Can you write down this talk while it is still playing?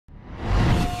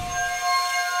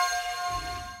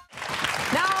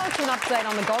update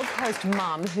on the Gold Coast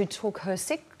mum who took her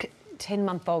sick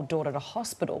 10-month-old daughter to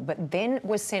hospital but then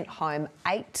was sent home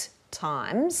 8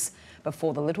 times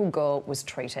before the little girl was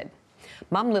treated.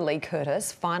 Mum Lily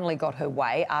Curtis finally got her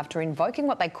way after invoking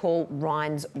what they call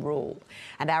Ryan's Rule,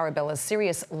 and Arabella's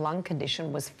serious lung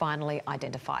condition was finally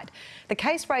identified. The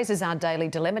case raises our daily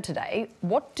dilemma today.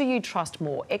 What do you trust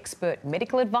more, expert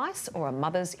medical advice or a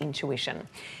mother's intuition?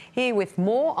 Here with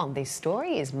more on this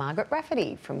story is Margaret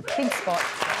Rafferty from Kidspot.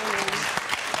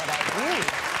 What are you?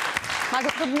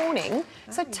 Margaret, good morning.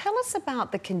 So tell us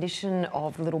about the condition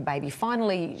of the little baby.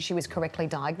 Finally, she was correctly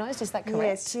diagnosed, is that correct?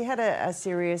 Yes, she had a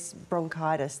serious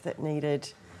bronchitis that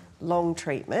needed long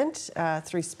treatment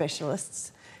through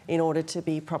specialists in order to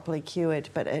be properly cured.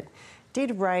 But it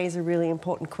did raise a really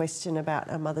important question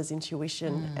about a mother's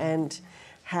intuition and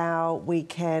how we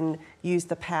can use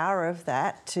the power of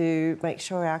that to make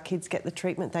sure our kids get the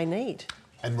treatment they need.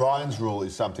 And Ryan's Rule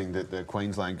is something that the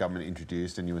Queensland government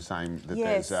introduced, and you were saying that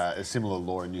Yes. there's a similar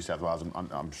law in New South Wales, and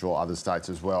I'm sure other states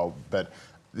as well, but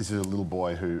this is a little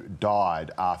boy who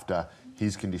died after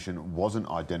his condition wasn't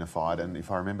identified, and if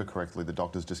I remember correctly, the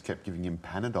doctors just kept giving him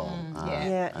Panadol.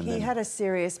 He had a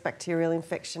serious bacterial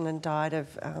infection and died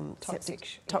of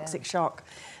toxic shock.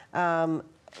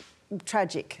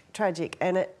 Tragic,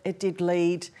 and it did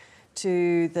lead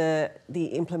to the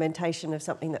implementation of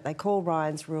something that they call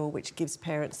Ryan's Rule, which gives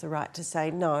parents the right to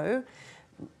say, no,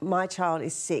 my child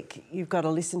is sick, you've got to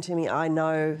listen to me, I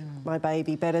know my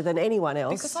baby better than anyone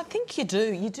else. Because I think you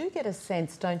do get a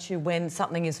sense, don't you, when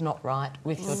something is not right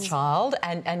with your child,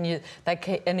 and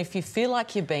if you feel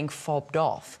like you're being fobbed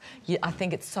off, I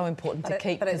think it's so important to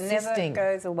keep persisting. But it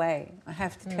never goes away, I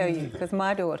have to tell you, because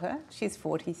my daughter, she's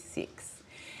 46.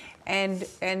 And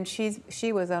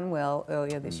she was unwell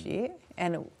earlier this year,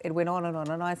 and it went on,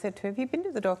 and I said to her, have you been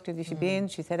to the doctor? Did she been?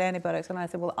 She said antibiotics, and I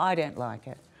said, well, I don't like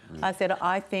it. I said,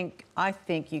 I think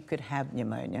you could have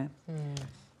pneumonia.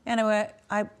 Anyway,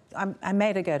 I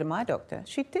made her go to my doctor.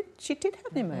 She did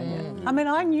have pneumonia. I mean,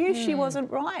 I knew she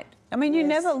wasn't right. I mean, you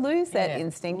never lose that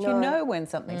instinct. No. You know when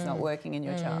something's not working in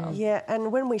your child. Yeah,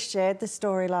 and when we shared the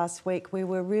story last week, we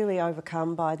were really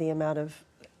overcome by the amount of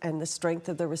and the strength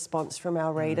of the response from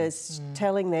our readers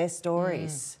telling their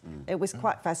stories. It was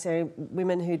quite fascinating.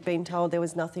 Women who'd been told there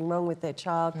was nothing wrong with their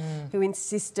child, who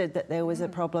insisted that there was a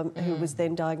problem, who was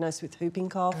then diagnosed with whooping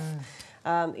cough.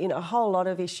 You know, a whole lot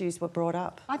of issues were brought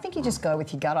up. I think you just go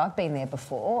with your gut. I've been there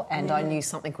before and I knew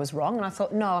something was wrong and I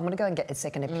thought, no, I'm going to go and get a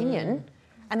second opinion.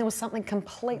 And there was something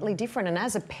completely different. And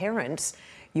as a parent,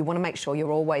 you want to make sure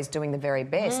you're always doing the very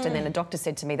best. And then a doctor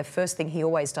said to me, the first thing he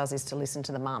always does is to listen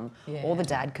to the mum or the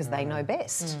dad because they know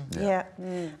best.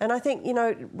 And I think, you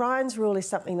know, Ryan's Rule is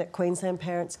something that Queensland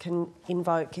parents can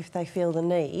invoke if they feel the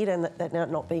need and that they're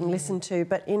not being listened to.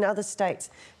 But in other states,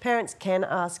 parents can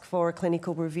ask for a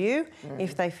clinical review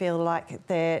if they feel like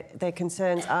their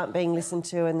concerns aren't being listened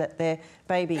to and that their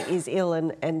baby is ill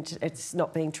and it's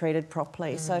not being treated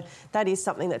properly. So that is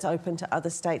something that's open to other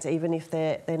states, even if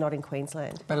they're not in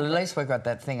Queensland. But at least we've got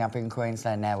that thing up in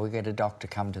Queensland now. We get a doctor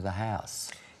come to the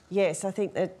house. Yes, I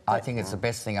think that... I think it's the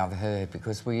best thing I've heard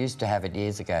because we used to have it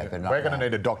years ago, but not We're going now. to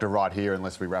need a doctor right here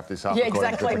unless we wrap this up. Yeah,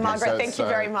 exactly, Margaret. Thank you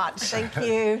very much. Thank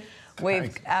you.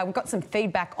 We've got some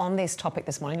feedback on this topic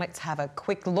this morning. Let's have a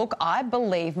quick look. I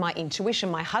believe my intuition.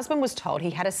 My husband was told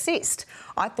he had a cyst.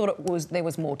 I thought there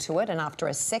was more to it, and after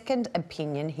a second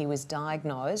opinion, he was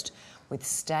diagnosed with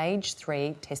stage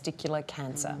 3 testicular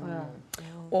cancer.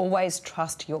 Always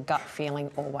trust your gut feeling,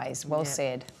 always. Well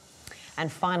said. And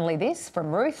finally this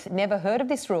from Ruth. Never heard of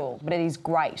this rule, but it is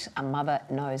great. A mother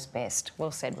knows best.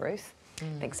 Well said, Ruth.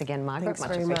 Thanks again, Margaret.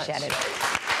 Thanks very much appreciated.